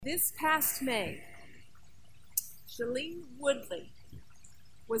This past May, Shailene Woodley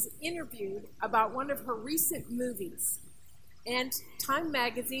was interviewed about one of her recent movies, and Time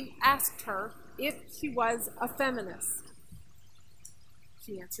magazine asked her if she was a feminist.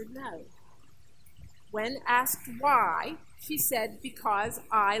 She answered no. When asked why, she said, "Because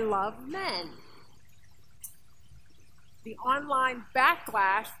I love men." The online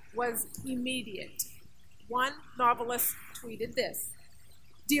backlash was immediate. One novelist tweeted this: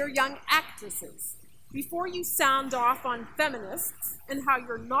 "Dear young actresses, before you sound off on feminists and how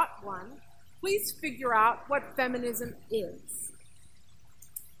you're not one, please figure out what feminism is."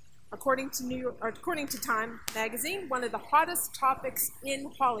 According to Time magazine, one of the hottest topics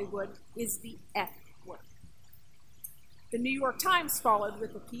in Hollywood is the F word. The New York Times followed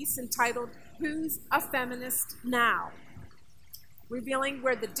with a piece entitled "Who's a Feminist Now?", revealing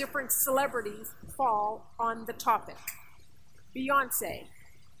where the different celebrities fall on the topic. Beyoncé,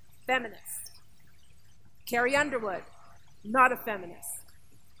 feminist. Carrie Underwood, not a feminist.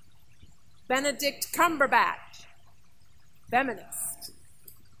 Benedict Cumberbatch, feminist.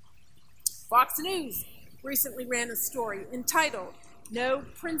 Fox News recently ran a story entitled "No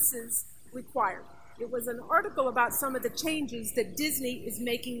Princes Required." It was an article about some of the changes that Disney is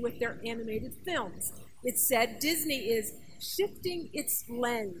making with their animated films. It said Disney is shifting its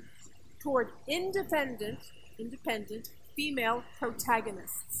lens toward independent female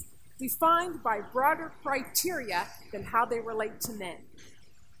protagonists, defined by broader criteria than how they relate to men.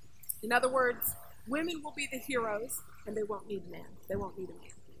 In other words, women will be the heroes, and they won't need men. They won't need a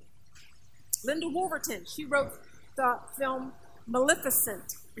man. Linda Wolverton, she wrote the film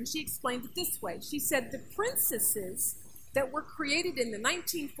Maleficent, and she explained it this way. She said the princesses that were created in the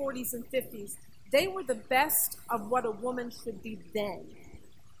 1940s and 50s, they were the best of what a woman should be then.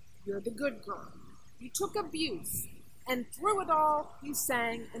 You're the good girl. You took abuse, and through it all, you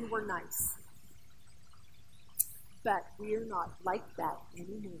sang and were nice. But we're not like that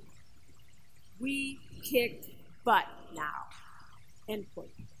anymore. We kick butt now. End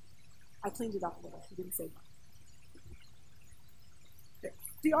quote. I cleaned it up a little. She didn't say butt.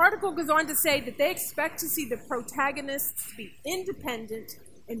 The article goes on to say that they expect to see the protagonists be independent,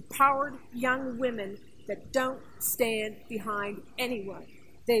 empowered young women that don't stand behind anyone.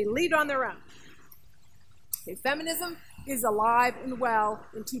 They lead on their own. Okay, feminism is alive and well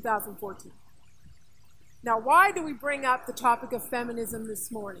in 2014. Now, why do we bring up the topic of feminism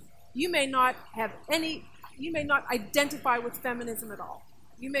this morning? You may not identify with feminism at all.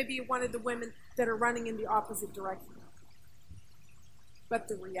 You may be one of the women that are running in the opposite direction. But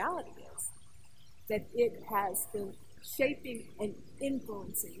the reality is that it has been shaping and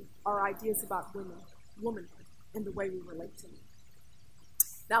influencing our ideas about womanhood, and the way we relate to them.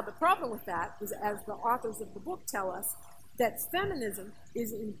 Now, the problem with that is, as the authors of the book tell us, that feminism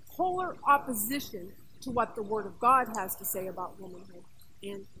is in polar opposition to what the Word of God has to say about womanhood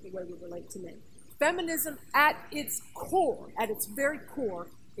and the way we relate to men. Feminism at its very core,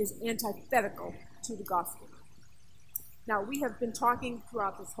 is antithetical to the gospel. Now, we have been talking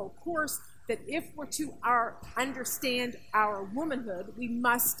throughout this whole course that if we're to understand our womanhood, we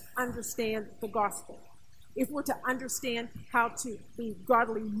must understand the gospel. If we're to understand how to be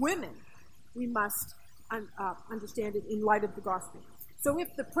godly women, we must understand it in light of the gospel. So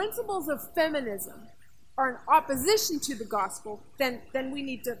if the principles of feminism are in opposition to the gospel, then we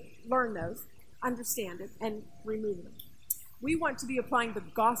need to learn those, understand it, and remove them. We want to be applying the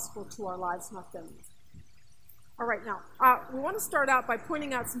gospel to our lives, not feminism. All right, now, we want to start out by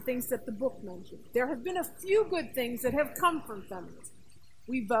pointing out some things that the book mentioned. There have been a few good things that have come from feminism.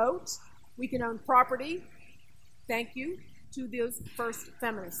 We vote, we can own property. Thank you to those first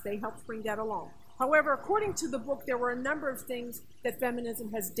feminists. They helped bring that along. However, according to the book, there were a number of things that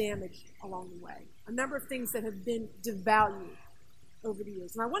feminism has damaged along the way, a number of things that have been devalued over the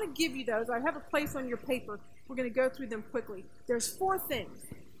years. And I want to give you those. I have a place on your paper. We're going to go through them quickly. There's 4 things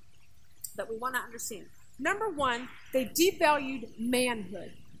that we want to understand. Number 1, they devalued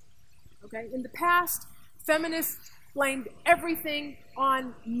manhood. Okay? In the past, feminists blamed everything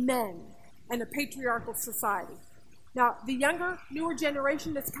on men and a patriarchal society. Now, the younger, newer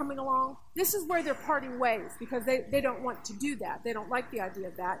generation that's coming along, this is where they're parting ways, because they don't want to do that. They don't like the idea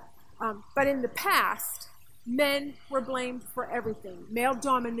of that. But in the past, men were blamed for everything. Male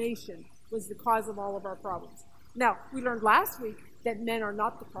domination was the cause of all of our problems. Now, we learned last week that men are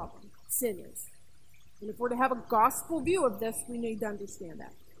not the problem. Sin is. And if we're to have a gospel view of this, we need to understand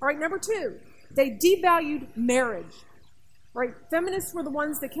that. All right, number 2, they devalued marriage. Right? Feminists were the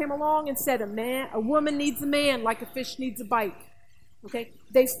ones that came along and said a woman needs a man like a fish needs a bite. Okay?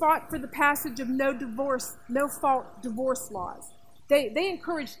 They fought for the passage of no fault divorce laws. They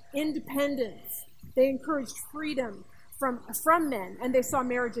encouraged independence. They encouraged freedom from men, and they saw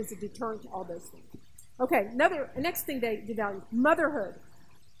marriage as a deterrent to all those things. Okay, next thing they devalued, motherhood.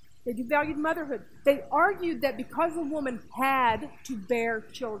 They devalued motherhood. They argued that because a woman had to bear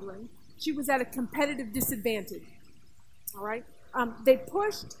children, she was at a competitive disadvantage. All right? They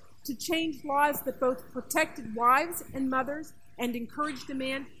pushed to change laws that both protected wives and mothers and encouraged a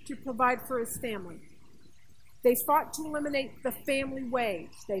man to provide for his family. They fought to eliminate the family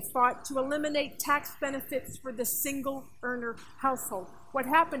wage. They fought to eliminate tax benefits for the single earner household. What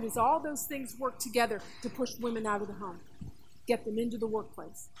happened is all those things worked together to push women out of the home, get them into the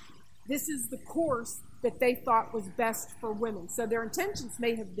workplace. This is the course that they thought was best for women. So their intentions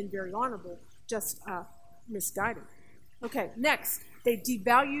may have been very honorable, just misguided. Okay, next, they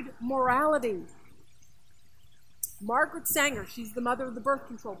devalued morality. Margaret Sanger, she's the mother of the birth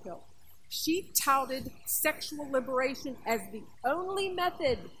control pill. She touted sexual liberation as the only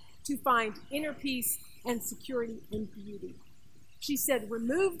method to find inner peace and security and beauty. She said,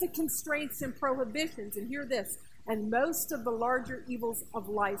 remove the constraints and prohibitions, and hear this, and most of the larger evils of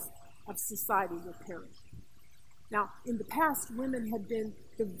life, of society will perish. Now, in the past, women had been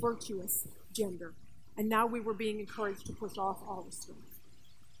the virtuous gender, and now we were being encouraged to push off all the strength.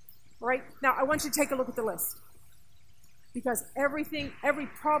 All right, now I want you to take a look at the list. Because every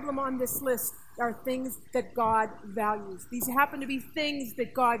problem on this list are things that God values. These happen to be things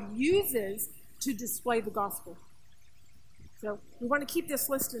that God uses to display the gospel. So we want to keep this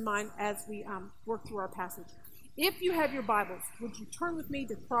list in mind as we work through our passage. If you have your Bibles, would you turn with me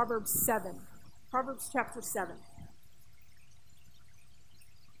to Proverbs 7? Proverbs chapter 7.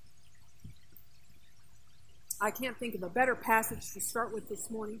 I can't think of a better passage to start with this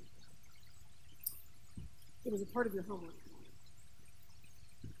morning. It was a part of your homework.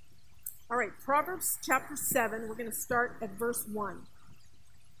 All right, Proverbs chapter 7, we're going to start at verse 1.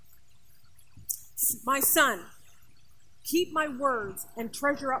 My son, keep my words and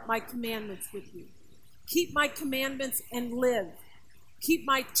treasure up my commandments with you. Keep my commandments and live. Keep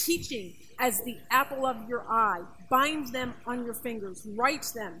my teaching as the apple of your eye. Bind them on your fingers. Write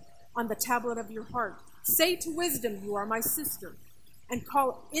them on the tablet of your heart. Say to wisdom, you are my sister, and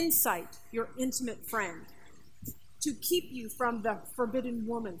call insight your intimate friend, to keep you from the forbidden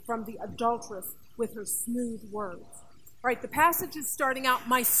woman, from the adulteress with her smooth words. All right, the passage is starting out,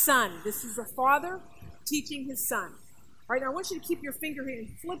 my son. This is a father teaching his son. All right, now I want you to keep your finger here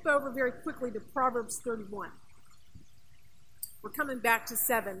and flip over very quickly to Proverbs 31. We're coming back to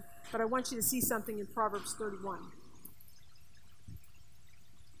 7, but I want you to see something in Proverbs 31.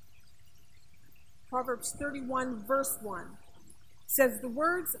 Proverbs 31, verse 1 says, the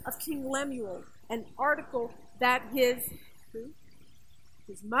words of King Lemuel, an article that his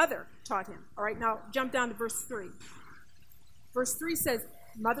mother taught him. All right, now jump down to verse 3. Verse 3 says,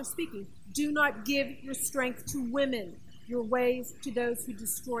 mother speaking, do not give your strength to women, your ways to those who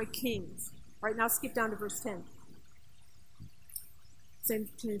destroy kings. All right, now skip down to verse 10. Same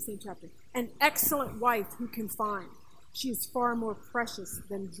chapter. An excellent wife who can find. She is far more precious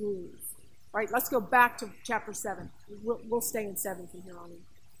than jewels. All right, let's go back to chapter 7. We'll stay in 7 from here on in.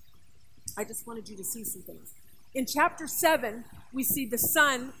 I just wanted you to see some things. In chapter 7, we see the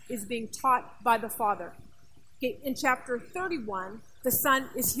son is being taught by the father. Okay, in chapter 31, the son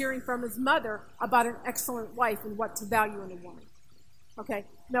is hearing from his mother about an excellent wife and what to value in a woman. Okay,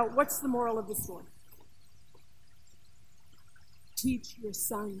 now what's the moral of the story? Teach your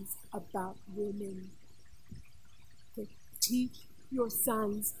sons about women. Okay, teach your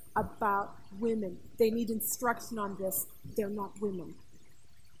sons about women. They need instruction on this. They're not women.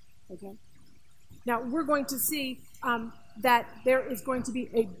 Okay? Now, we're going to see that there is going to be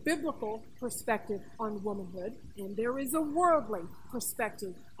a biblical perspective on womanhood, and there is a worldly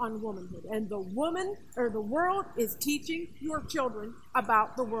perspective on womanhood. And the world is teaching your children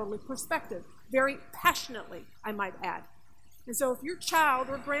about the worldly perspective, very passionately, I might add. And so if your child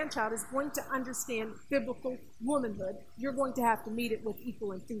or grandchild is going to understand biblical womanhood, you're going to have to meet it with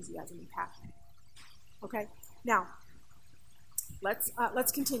equal enthusiasm and passion. Okay? Now, let's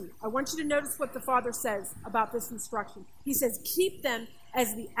continue. I want you to notice what the father says about this instruction. He says, keep them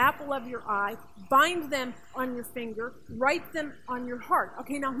as the apple of your eye, bind them on your finger, write them on your heart.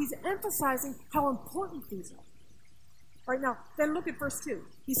 Okay, now he's emphasizing how important these are. All right, now, then look at verse 2.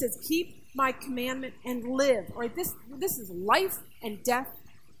 He says, keep my commandment and live. All right, this is life and death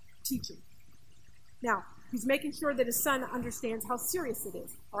teaching. Now, he's making sure that his son understands how serious it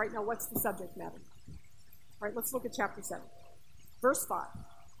is. All right, now what's the subject matter? All right, let's look at chapter 7. Verse 5.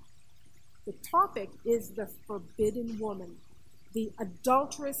 The topic is the forbidden woman. The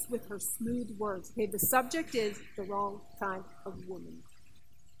adulteress with her smooth words. Okay, the subject is the wrong kind of woman.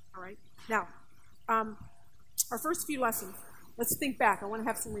 All right? Now, our first few lessons, let's think back. I want to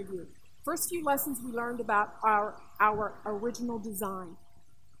have some review. First few lessons we learned about our original design.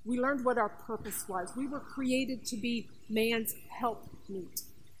 We learned what our purpose was. We were created to be man's helpmeet.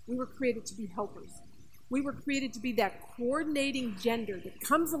 We were created to be helpers. We were created to be that coordinating gender that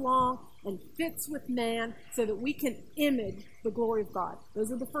comes along and fits with man so that we can image the glory of God.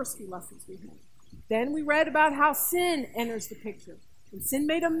 Those are the first few lessons we had. Then we read about how sin enters the picture. And sin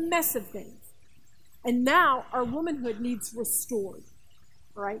made a mess of things. And now our womanhood needs restored.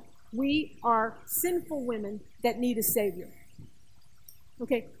 All right? We are sinful women that need a Savior.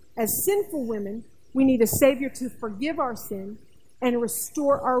 Okay? As sinful women, we need a Savior to forgive our sin and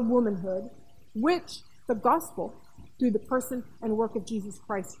restore our womanhood, which the gospel, through the person and work of Jesus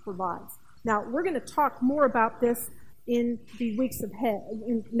Christ, provides. Now, we're going to talk more about this in the weeks ahead,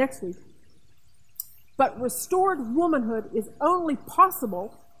 next week. But restored womanhood is only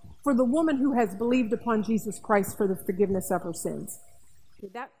possible for the woman who has believed upon Jesus Christ for the forgiveness of her sins.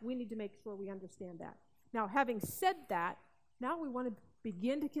 Okay, that we need to make sure we understand that. Now, having said that, now we want to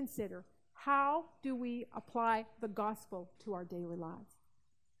begin to consider, how do we apply the gospel to our daily lives?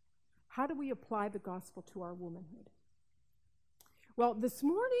 How do we apply the gospel to our womanhood? Well, this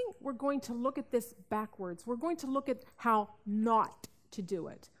morning we're going to look at this backwards. We're going to look at how not to do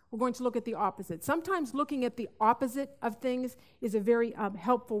it. We're going to look at the opposite. Sometimes looking at the opposite of things is a very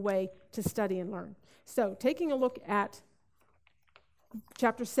helpful way to study and learn. So, taking a look at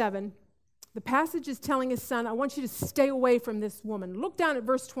chapter 7, the passage is telling his son, I want you to stay away from this woman. Look down at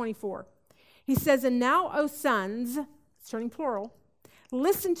verse 24. He says, and now, O sons, it's turning plural,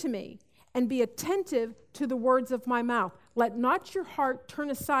 listen to me and be attentive to the words of my mouth. Let not your heart turn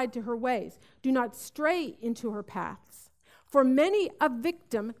aside to her ways. Do not stray into her paths. For many a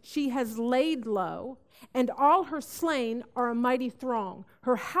victim she has laid low, and all her slain are a mighty throng.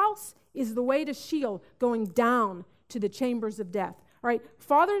 Her house is the way to Sheol, going down to the chambers of death. All right,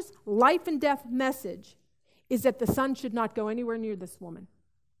 Father's life and death message is that the son should not go anywhere near this woman.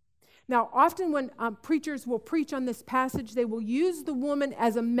 Now, often when preachers will preach on this passage, they will use the woman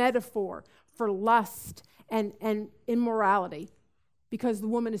as a metaphor for lust and immorality, because the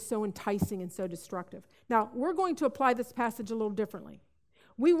woman is so enticing and so destructive. Now, we're going to apply this passage a little differently.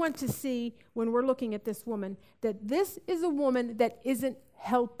 We want to see, when we're looking at this woman, that this is a woman that isn't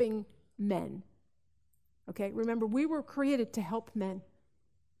helping men. Okay, remember, we were created to help men.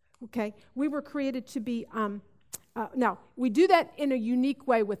 Okay, we were created to be, now, we do that in a unique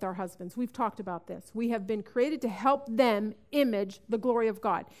way with our husbands. We've talked about this. We have been created to help them image the glory of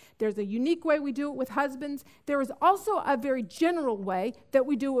God. There's a unique way we do it with husbands. There is also a very general way that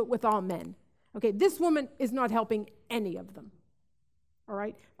we do it with all men. Okay, this woman is not helping any of them. All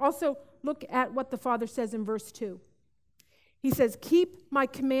right? Also, look at what the Father says in verse 2. He says, keep my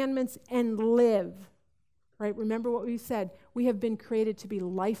commandments and live. Right? Remember what we said. We have been created to be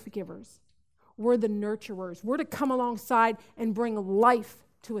life givers. We're the nurturers. We're to come alongside and bring life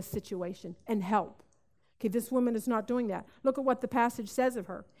to a situation and help. Okay, this woman is not doing that. Look at what the passage says of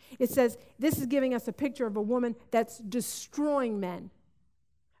her. It says, this is giving us a picture of a woman that's destroying men.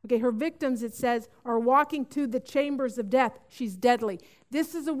 Okay, her victims, it says, are walking to the chambers of death. She's deadly.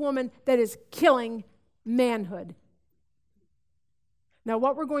 This is a woman that is killing manhood. Now,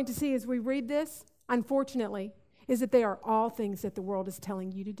 what we're going to see as we read this, unfortunately, is that they are all things that the world is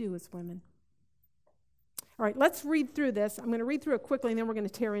telling you to do as women. All right, let's read through this. I'm going to read through it quickly, and then we're going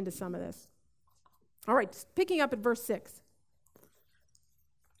to tear into some of this. All right, picking up at verse 6.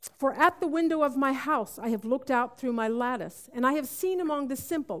 For at the window of my house I have looked out through my lattice, and I have seen among the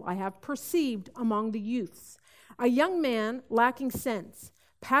simple, I have perceived among the youths, a young man lacking sense,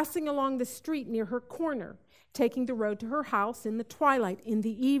 passing along the street near her corner, taking the road to her house in the twilight, in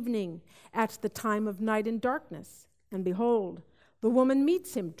the evening, at the time of night and darkness. And behold, the woman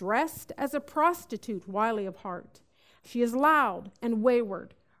meets him, dressed as a prostitute, wily of heart. She is loud and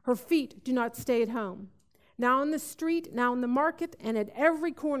wayward. Her feet do not stay at home. Now in the street, now in the market, and at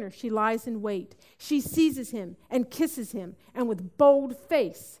every corner she lies in wait. She seizes him and kisses him, and with bold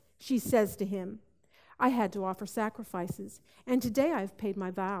face she says to him, I had to offer sacrifices, and today I have paid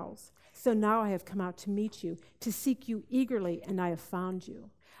my vows. So now I have come out to meet you, to seek you eagerly, and I have found you.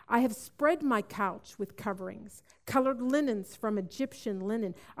 I have spread my couch with coverings, colored linens from Egyptian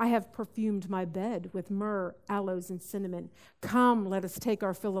linen. I have perfumed my bed with myrrh, aloes, and cinnamon. Come, let us take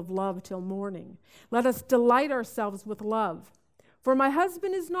our fill of love till morning. Let us delight ourselves with love. For my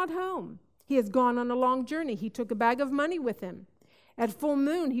husband is not home. He has gone on a long journey. He took a bag of money with him. At full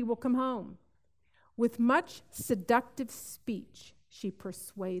moon he will come home. With much seductive speech, she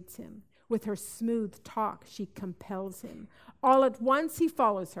persuades him. With her smooth talk, she compels him. All at once he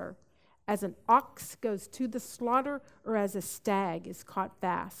follows her, as an ox goes to the slaughter, or as a stag is caught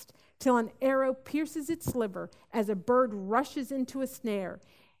fast, till an arrow pierces its liver, as a bird rushes into a snare.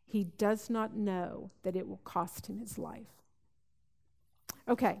 He does not know that it will cost him his life.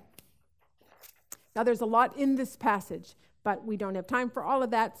 Okay. Now there's a lot in this passage, but we don't have time for all of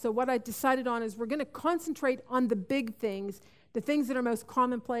that. So what I decided on is we're going to concentrate on the big things, the things that are most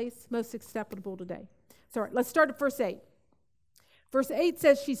commonplace, most acceptable today. So all right, let's start at verse 8. Verse 8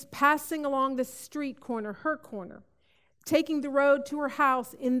 says she's passing along the street corner, her corner, taking the road to her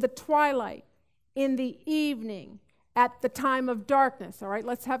house in the twilight, in the evening, at the time of darkness. All right,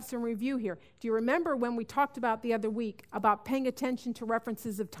 let's have some review here. Do you remember when we talked about the other week about paying attention to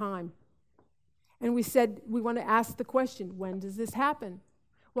references of time? And we said we want to ask the question, when does this happen?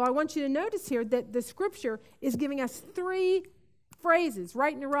 Well, I want you to notice here that the scripture is giving us 3 phrases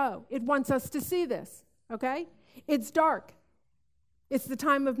right in a row. It wants us to see this, okay? It's dark. It's the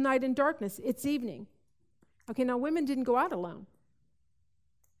time of night and darkness. It's evening. Okay, now women didn't go out alone.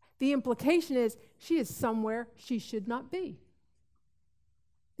 The implication is she is somewhere she should not be.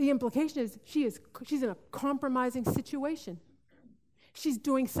 The implication is she's in a compromising situation. She's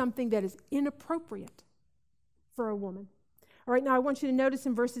doing something that is inappropriate for a woman. All right, now I want you to notice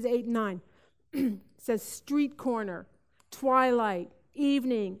in verses 8 and 9, it says street corner, twilight,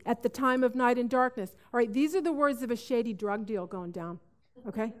 evening, at the time of night and darkness. All right, these are the words of a shady drug deal going down,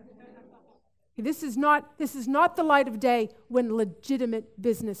 okay? This is not the light of day when legitimate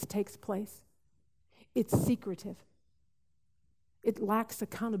business takes place. It's secretive. It lacks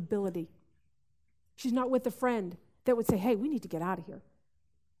accountability. She's not with a friend that would say, hey, we need to get out of here.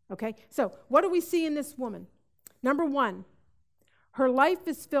 Okay? So, what do we see in this woman? Number 1, her life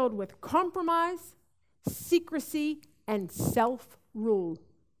is filled with compromise, secrecy, and self-rule.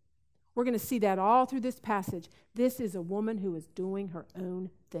 We're going to see that all through this passage. This is a woman who is doing her own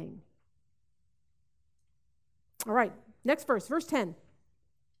thing. All right, next verse, verse 10.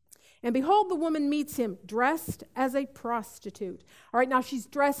 And behold, the woman meets him dressed as a prostitute. All right, now she's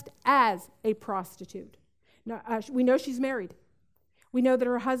dressed as a prostitute. Now, we know she's married. We know that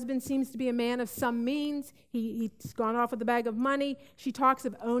her husband seems to be a man of some means. He's gone off with a bag of money. She talks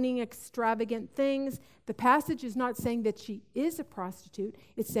of owning extravagant things. The passage is not saying that she is a prostitute.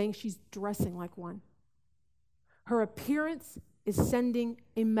 It's saying she's dressing like one. Her appearance is sending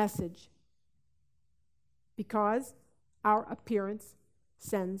a message because our appearance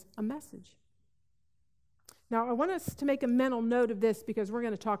sends a message. Now, I want us to make a mental note of this because we're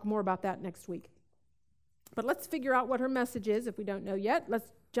going to talk more about that next week. But let's figure out what her message is if we don't know yet. Let's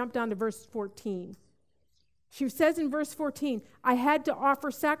jump down to verse 14. She says in verse 14, I had to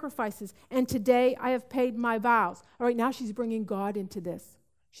offer sacrifices, and today I have paid my vows. All right, now she's bringing God into this.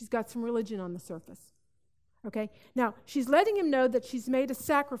 She's got some religion on the surface. Okay, now she's letting him know that she's made a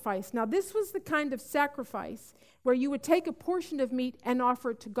sacrifice. Now, this was the kind of sacrifice where you would take a portion of meat and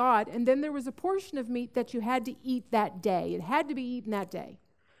offer it to God, and then there was a portion of meat that you had to eat that day. It had to be eaten that day.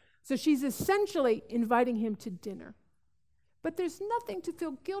 So she's essentially inviting him to dinner. But there's nothing to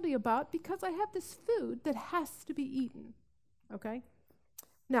feel guilty about because I have this food that has to be eaten. Okay?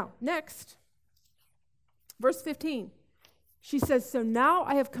 Now, next, verse 15. She says, so now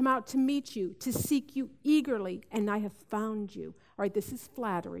I have come out to meet you, to seek you eagerly, and I have found you. All right, this is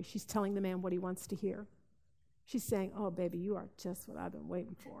flattery. She's telling the man what he wants to hear. She's saying, oh, baby, you are just what I've been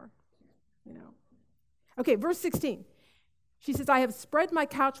waiting for. You know. Okay, verse 16. She says, I have spread my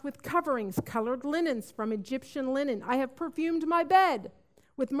couch with coverings, colored linens from Egyptian linen. I have perfumed my bed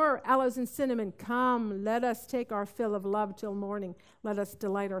with myrrh, aloes, and cinnamon. Come, let us take our fill of love till morning. Let us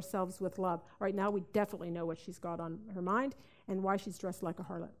delight ourselves with love. All right, now we definitely know what she's got on her mind and why she's dressed like a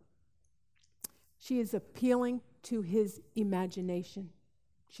harlot. She is appealing to his imagination.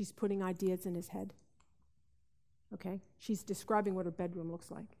 She's putting ideas in his head. Okay? She's describing what her bedroom looks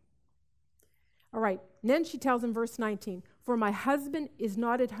like. All right, and then she tells him, verse 19, for my husband is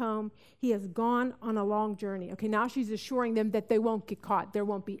not at home. He has gone on a long journey. Okay, now she's assuring them that they won't get caught. There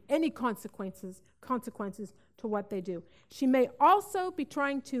won't be any consequences to what they do. She may also be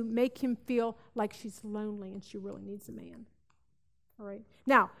trying to make him feel like she's lonely and she really needs a man. All right,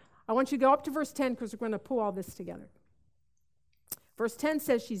 now I want you to go up to verse 10 because we're going to pull all this together. Verse 10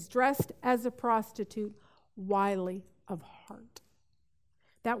 says she's dressed as a prostitute, wily of heart.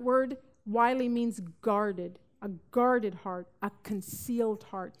 That word wily means guarded, a guarded heart, a concealed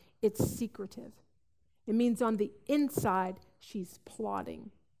heart. It's secretive. It means on the inside, she's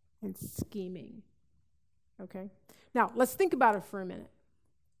plotting and scheming. Okay? Now, let's think about it for a minute.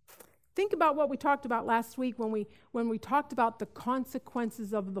 Think about what we talked about last week when we talked about the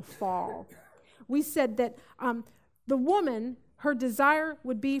consequences of the fall. We said that the woman, her desire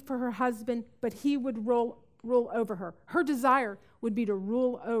would be for her husband, but he would rule over her. Her desire would be to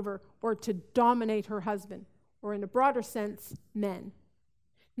rule over or to dominate her husband, or in a broader sense, men.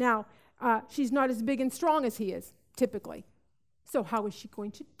 Now, she's not as big and strong as he is, typically. So how is she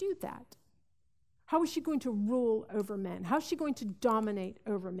going to do that? How is she going to rule over men? How is she going to dominate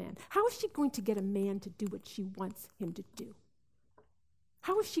over men? How is she going to get a man to do what she wants him to do?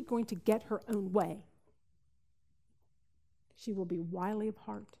 How is she going to get her own way? She will be wily of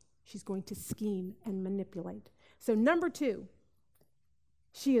heart. She's going to scheme and manipulate. So number 2,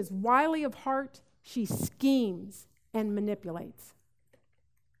 she is wily of heart. She schemes and manipulates.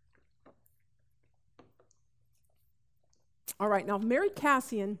 All right, now Mary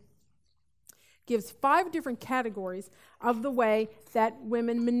Cassian gives 5 different categories of the way that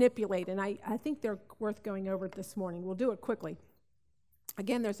women manipulate, and I think they're worth going over this morning. We'll do it quickly.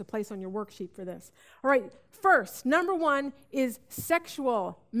 Again, there's a place on your worksheet for this. All right, first, number 1 is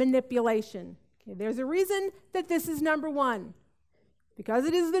sexual manipulation. Okay, there's a reason that this is number 1, because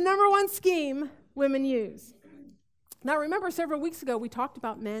it is the number 1 scheme women use. Now, remember several weeks ago we talked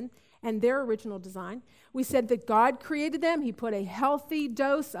about men and their original design. We said that God created them. He put a healthy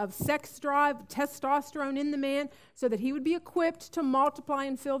dose of sex drive, testosterone in the man so that he would be equipped to multiply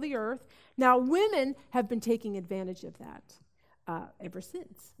and fill the earth. Now, women have been taking advantage of that ever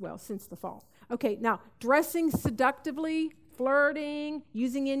since the fall. Okay, now, dressing seductively, flirting,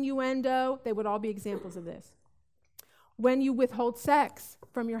 using innuendo, they would all be examples of this. When you withhold sex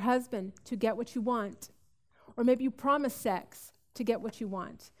from your husband to get what you want, or maybe you promise sex to get what you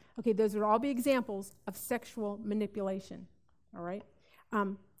want. Okay, those would all be examples of sexual manipulation, all right?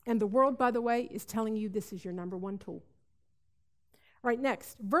 And the world, by the way, is telling you this is your number 1 tool. All right,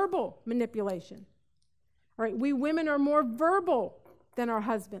 next, verbal manipulation. All right, we women are more verbal than our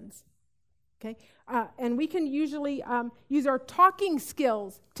husbands, okay? And we can usually use our talking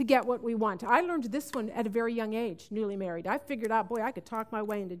skills to get what we want. I learned this one at a very young age, newly married. I figured out, boy, I could talk my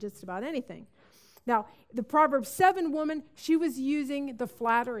way into just about anything. Now, the Proverbs 7 woman, she was using the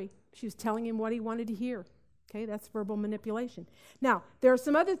flattery. She was telling him what he wanted to hear. Okay, that's verbal manipulation. Now, there are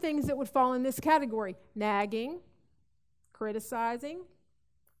some other things that would fall in this category. Nagging, criticizing,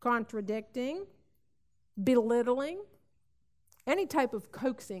 contradicting, belittling, any type of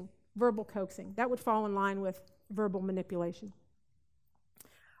coaxing, verbal coaxing. That would fall in line with verbal manipulation.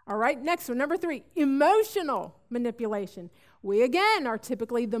 All right, next one, number 3, emotional manipulation. We, again, are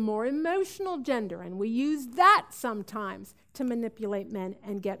typically the more emotional gender, and we use that sometimes to manipulate men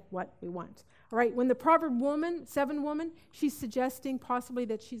and get what we want. All right, when the Proverb 7 woman, she's suggesting possibly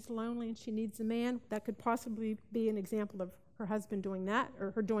that she's lonely and she needs a man, that could possibly be an example of her husband doing that, or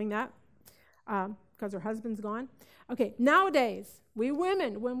her doing that, because her husband's gone. Okay, nowadays, we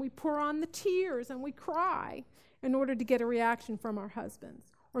women, when we pour on the tears and we cry in order to get a reaction from our husbands,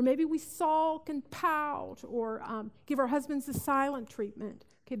 or maybe we sulk and pout, or give our husbands the silent treatment.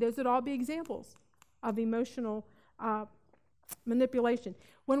 Okay, those would all be examples of emotional manipulation.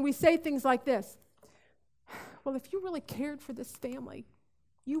 When we say things like this, well, if you really cared for this family,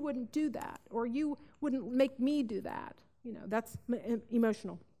 you wouldn't do that, or you wouldn't make me do that. You know, that's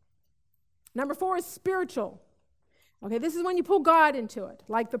emotional. Number 4 is spiritual. Okay, this is when you pull God into it.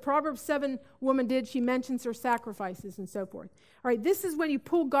 Like the Proverbs 7 woman did, she mentions her sacrifices and so forth. All right, this is when you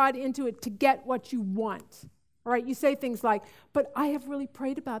pull God into it to get what you want. All right, you say things like, but I have really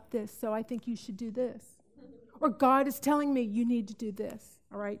prayed about this, so I think you should do this. Or God is telling me you need to do this.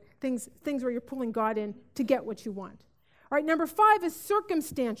 All right, things where you're pulling God in to get what you want. All right, number 5 is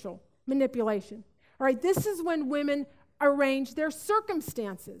circumstantial manipulation. All right, this is when women arrange their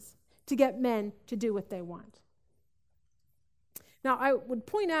circumstances to get men to do what they want. Now, I would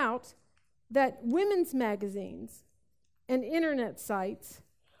point out that women's magazines and internet sites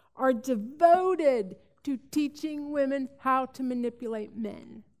are devoted to teaching women how to manipulate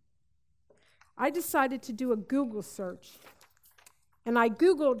men. I decided to do a Google search, and I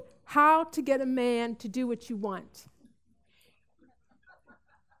Googled how to get a man to do what you want.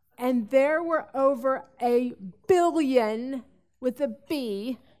 And there were over 1 billion, with a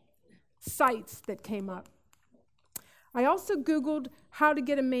B, sites that came up. I also Googled how to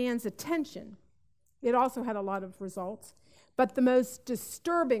get a man's attention. It also had a lot of results. But the most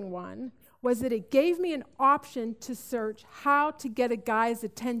disturbing one was that it gave me an option to search how to get a guy's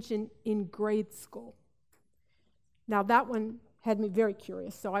attention in grade school. Now, that one had me very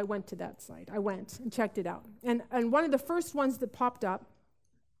curious, so I went to that site. I went and checked it out. And one of the first ones that popped up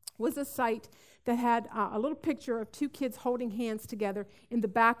was a site that had a little picture of two kids holding hands together in the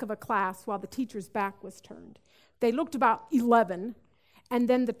back of a class while the teacher's back was turned. They looked about 11, and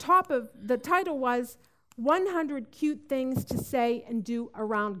then the title was 100 Cute Things to Say and Do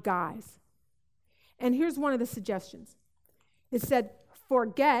Around Guys. And here's one of the suggestions. It said,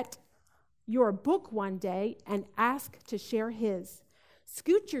 forget your book one day and ask to share his.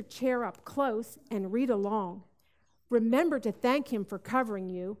 Scoot your chair up close and read along. Remember to thank him for covering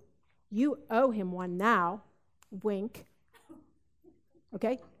you. You owe him one now. Wink.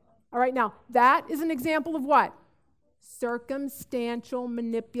 Okay? All right, now, that is an example of what? Circumstantial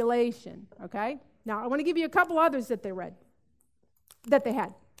manipulation. Okay? Now, I want to give you a couple others that they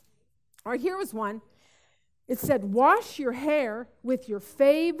had. All right, here was one. It said, wash your hair with your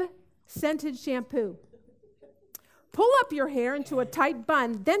fave scented shampoo. Pull up your hair into a tight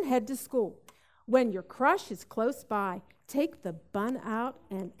bun, then head to school. When your crush is close by, take the bun out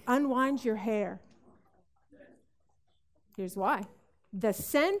and unwind your hair. Here's why. The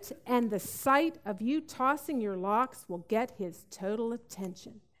scent and the sight of you tossing your locks will get his total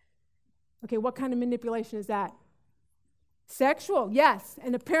attention. Okay, what kind of manipulation is that? Sexual, yes.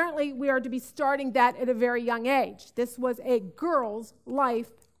 And apparently we are to be starting that at a very young age. This was a girl's life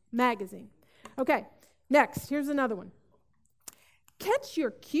magazine. Okay, next, here's another one. Catch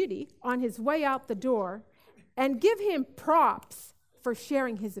your cutie on his way out the door and give him props for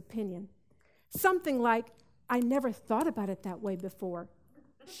sharing his opinion. Something like, I never thought about it that way before.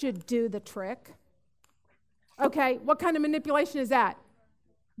 Should do the trick. Okay, what kind of manipulation is that?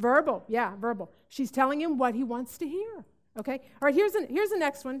 Verbal, yeah, verbal. She's telling him what he wants to hear. Okay, all right, here's the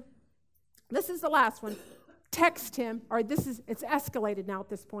next one. This is the last one. Text him, all right, it's escalated now at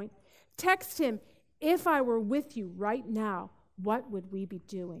this point. Text him, if I were with you right now, what would we be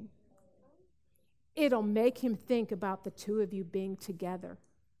doing? It'll make him think about the two of you being together.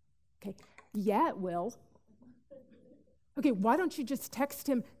 Okay, yeah, it will. Okay, why don't you just text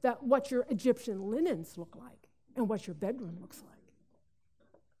him what your Egyptian linens look like and what your bedroom looks like?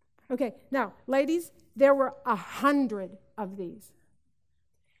 Okay, now, ladies, there were 100 of these.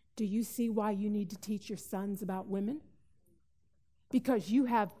 Do you see why you need to teach your sons about women? Because you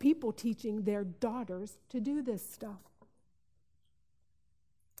have people teaching their daughters to do this stuff.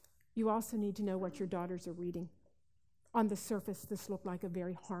 You also need to know what your daughters are reading. On the surface, this looked like a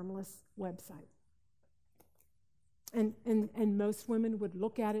very harmless website. And most women would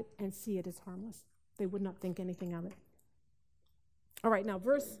look at it and see it as harmless. They would not think anything of it. All right, now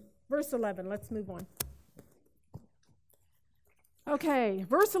verse 11, let's move on. Okay,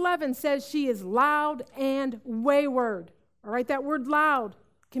 verse 11 says she is loud and wayward. All right, that word loud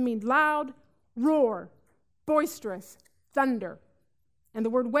can mean loud, roar, boisterous, thunder. And the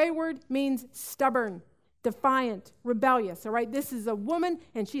word wayward means stubborn, defiant, rebellious. All right, this is a woman,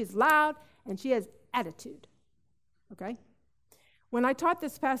 and she is loud, and she has attitude. Okay? When I taught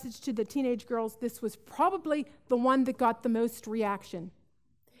this passage to the teenage girls, this was probably the one that got the most reaction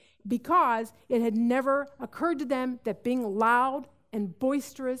because it had never occurred to them that being loud and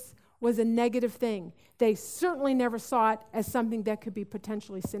boisterous was a negative thing. They certainly never saw it as something that could be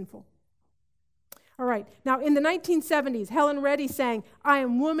potentially sinful. All right, now in the 1970s, Helen Reddy sang, I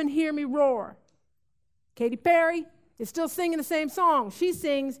am woman, hear me roar. Katy Perry is still singing the same song. She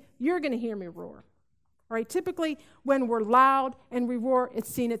sings, you're going to hear me roar. All right, typically when we're loud and we roar, it's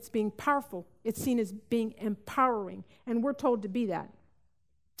seen as being powerful. It's seen as being empowering, and we're told to be that.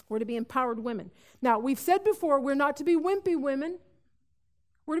 We're to be empowered women. Now, we've said before, we're not to be wimpy women.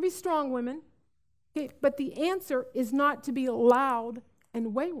 We're to be strong women. Okay, but the answer is not to be loud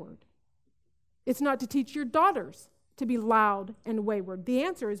and wayward. It's not to teach your daughters to be loud and wayward. The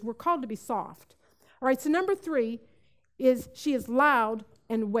answer is we're called to be soft. All right, so number 3 is she is loud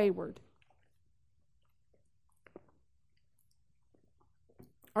and wayward.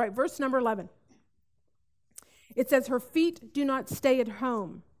 All right, verse number 11. It says, her feet do not stay at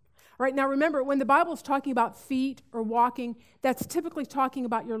home. All right, now remember, when the Bible is talking about feet or walking, that's typically talking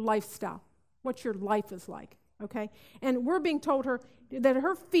about your lifestyle, what your life is like, okay? And we're being told her that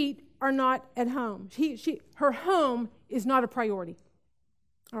her feet are not at home. Her home is not a priority.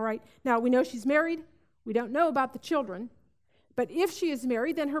 All right, now we know she's married. We don't know about the children. But if she is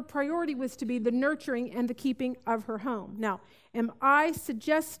married, then her priority was to be the nurturing and the keeping of her home. Now, am I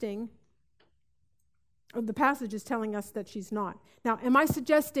suggesting, the passage is telling us that she's not. Now, am I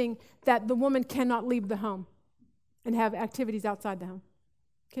suggesting that the woman cannot leave the home and have activities outside the home?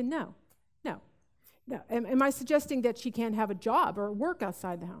 Okay, no. Am I suggesting that she can't have a job or work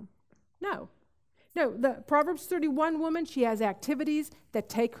outside the home? No. The Proverbs 31 woman, she has activities that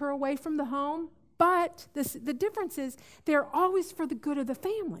take her away from the home, But the difference is they're always for the good of the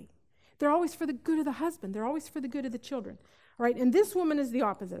family. They're always for the good of the husband. They're always for the good of the children. All right, and this woman is the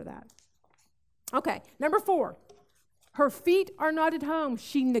opposite of that. Okay, number 4. Her feet are not at home.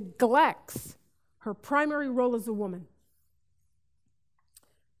 She neglects her primary role as a woman.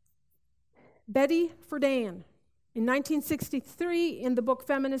 Betty Friedan, in 1963, in the book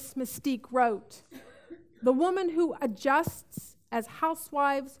Feminist Mystique, wrote, "The woman who adjusts as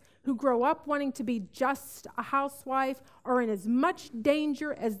housewives, who grow up wanting to be just a housewife, are in as much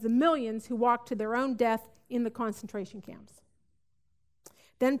danger as the millions who walk to their own death in the concentration camps."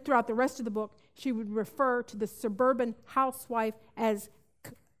 Then throughout the rest of the book, she would refer to the suburban housewife as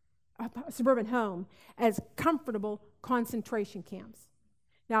suburban home as comfortable concentration camps.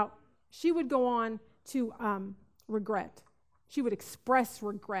 Now, she would go on to regret. She would express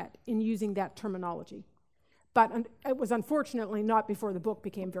regret in using that terminology. But it was unfortunately not before the book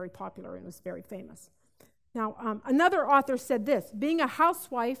became very popular and was very famous. Now, another author said this: "Being a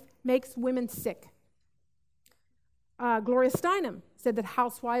housewife makes women sick." Gloria Steinem said that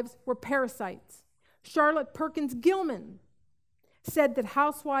housewives were parasites. Charlotte Perkins Gilman said that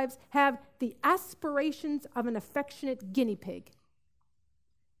housewives have the aspirations of an affectionate guinea pig.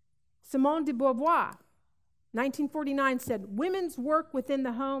 Simone de Beauvoir, 1949, said, "Women's work within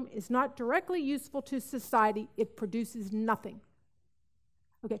the home is not directly useful to society. It produces nothing."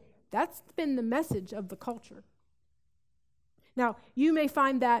 Okay, that's been the message of the culture. Now, you may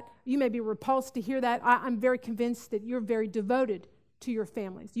find that, you may be repulsed to hear that. I'm very convinced that you're very devoted to your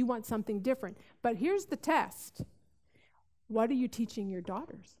families. You want something different. But here's the test. What are you teaching your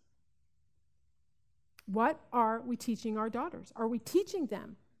daughters? What are we teaching our daughters? Are we teaching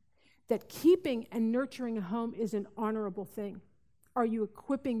them that keeping and nurturing a home is an honorable thing? Are you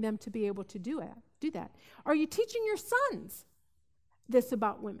equipping them to be able to do that? Are you teaching your sons this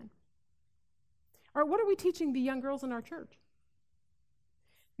about women? Or what are we teaching the young girls in our church?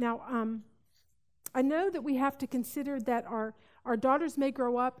 Now, I know that we have to consider that our daughters may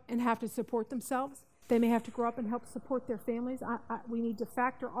grow up and have to support themselves. They may have to grow up and help support their families. We need to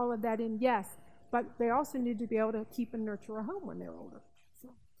factor all of that in, yes, but they also need to be able to keep and nurture a home when they're older.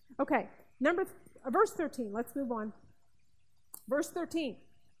 So, okay, verse 13, let's move on. Verse 13,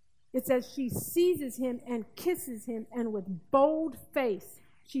 it says, "She seizes him and kisses him, and with bold face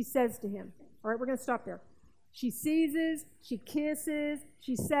she says to him." All right, we're going to stop there. She seizes, she kisses,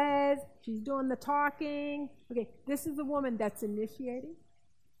 she says, she's doing the talking. Okay, this is a woman that's initiating.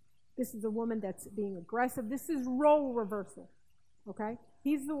 This is a woman that's being aggressive. This is role reversal, okay?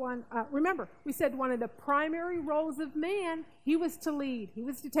 He's the one, remember, we said one of the primary roles of man, he was to lead. He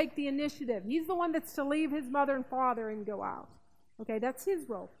was to take the initiative. He's the one that's to leave his mother and father and go out. Okay, that's his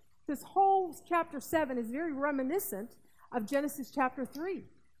role. This whole chapter 7 is very reminiscent of Genesis chapter 3.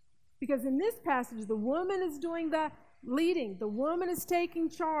 Because in this passage, the woman is doing the leading. The woman is taking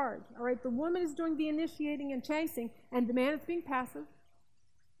charge. All right, the woman is doing the initiating and chasing, and the man is being passive.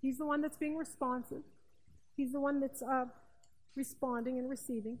 He's the one that's being responsive. He's the one that's responding and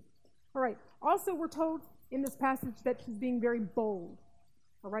receiving. All right, also we're told in this passage that she's being very bold.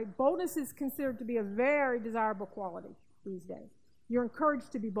 All right, boldness is considered to be a very desirable quality these days. You're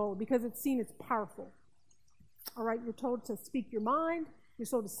encouraged to be bold because it's seen as powerful. All right, you're told to speak your mind. You're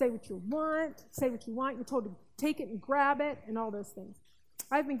told to say what you want, You're told to take it and grab it and all those things.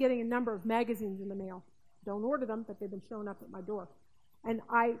 I've been getting a number of magazines in the mail. Don't order them, but they've been showing up at my door. And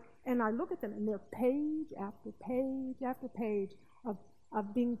I look at them, and they're page after page after page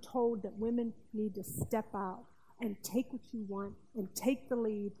of being told that women need to step out and take what you want and take the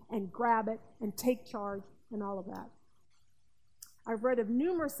lead and grab it and take charge and all of that. I've read of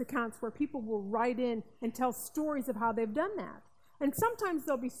numerous accounts where people will write in and tell stories of how they've done that. And sometimes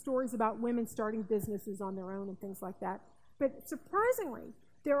there'll be stories about women starting businesses on their own and things like that. But surprisingly,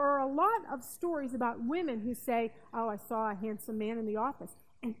 there are a lot of stories about women who say, "Oh, I saw a handsome man in the office,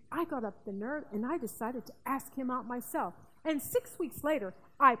 and I got up the nerve, and I decided to ask him out myself. And 6 weeks later,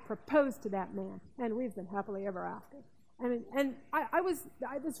 I proposed to that man, and we've been happily ever after." And I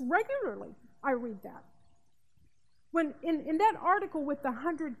regularly read that. When in that article with the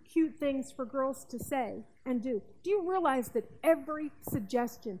 100 cute things for girls to say and do you realize that every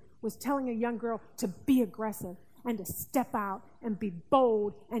suggestion was telling a young girl to be aggressive and to step out and be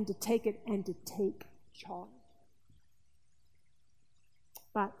bold and to take it and to take charge?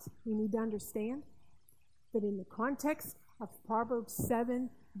 But we need to understand that in the context of Proverbs 7,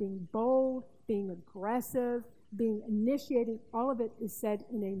 being bold, being aggressive, being initiating, all of it is said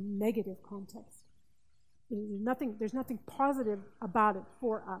in a negative context. There's nothing positive about it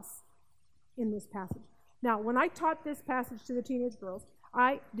for us in this passage. Now, when I taught this passage to the teenage girls,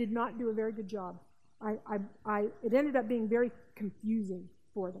 I did not do a very good job It ended up being very confusing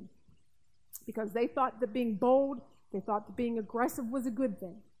for them because they thought that being bold, they thought that being aggressive was a good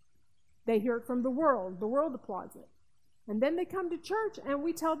thing. They hear it from the world applauds it. And then they come to church and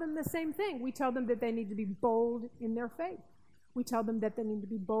we tell them the same thing. We tell them that they need to be bold in their faith. We tell them that they need to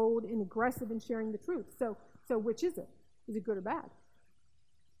be bold and aggressive in sharing the truth. So which is it? Is it good or bad?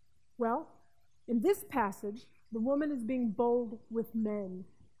 Well, in this passage, the woman is being bold with men.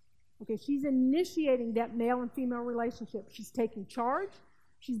 Okay, she's initiating that male and female relationship. She's taking charge.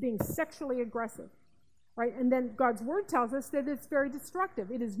 She's being sexually aggressive. Right? And then God's word tells us that it's very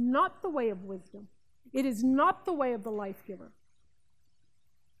destructive. It is not the way of wisdom. It is not the way of the life giver.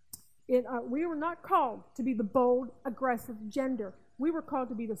 We were not called to be the bold, aggressive gender. We were called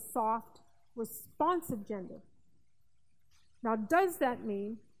to be the soft, responsive gender. Now, does that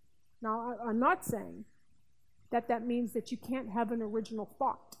mean, now I'm not saying that means that you can't have an original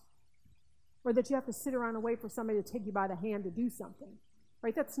thought or that you have to sit around and wait for somebody to take you by the hand to do something.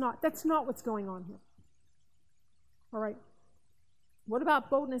 Right? That's not what's going on here. All right. What about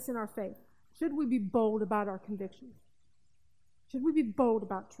boldness in our faith? Should we be bold about our convictions? Should we be bold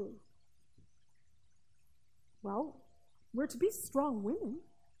about truth? Well, we're to be strong women.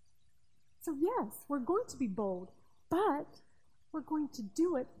 So yes, we're going to be bold, but we're going to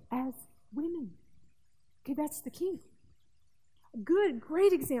do it as women. Okay, that's the key.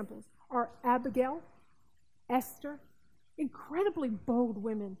 Great examples are Abigail, Esther, incredibly bold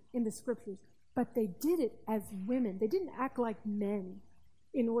women in the scriptures, but they did it as women. They didn't act like men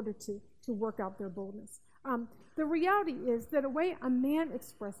in order to work out their boldness. The reality is that a way a man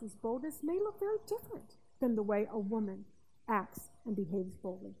expresses boldness may look very different than the way a woman acts and behaves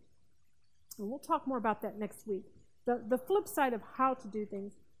boldly. And we'll talk more about that next week. The flip side of how to do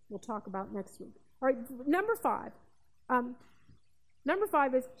things we'll talk about next week. All right, number 5. Number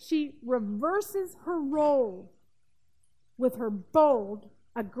 5 is she reverses her role with her bold,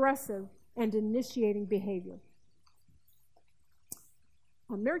 aggressive, and initiating behavior.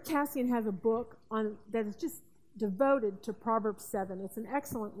 Mary Cassian has a book that is just devoted to Proverbs 7. It's an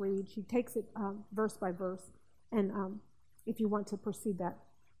excellent read. She takes it verse by verse, and if you want to pursue that.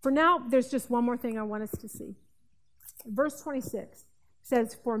 For now, there's just one more thing I want us to see. Verse 26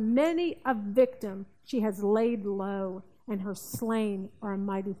 says, "For many a victim she has laid low, and her slain are a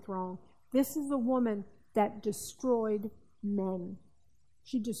mighty throng." This is a woman that destroyed men.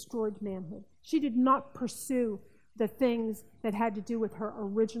 She destroyed manhood. She did not pursue the things that had to do with her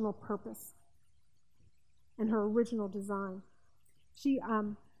original purpose and her original design. She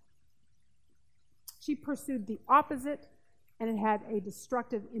pursued the opposite, and it had a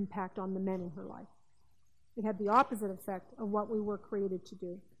destructive impact on the men in her life. It had the opposite effect of what we were created to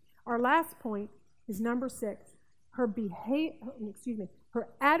do. Our last point is number 6. Her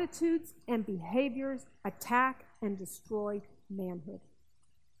attitudes and behaviors attack and destroy manhood.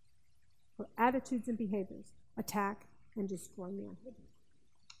 Her attitudes and behaviors attack and destroy manhood.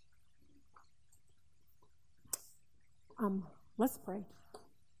 Let's pray.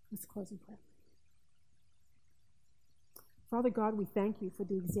 Let's close in prayer. Father God, we thank you for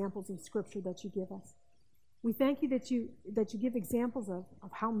the examples in Scripture that you give us. We thank you that you give examples of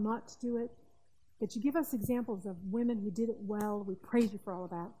how not to do it, that you give us examples of women who did it well. We praise you for all of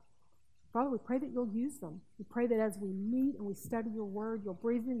that. Father, we pray that you'll use them. We pray that as we meet and we study your word, you'll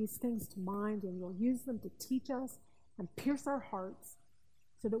breathe in these things to mind and you'll use them to teach us and pierce our hearts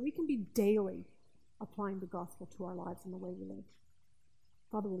so that we can be daily applying the gospel to our lives and the way we live.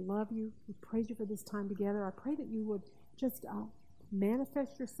 Father, we love you. We praise you for this time together. I pray that you would just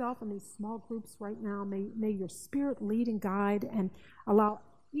manifest yourself in these small groups right now. May your Spirit lead and guide and allow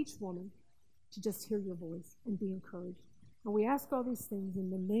each woman to just hear your voice and be encouraged. And we ask all these things in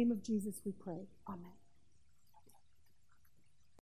the name of Jesus we pray. Amen.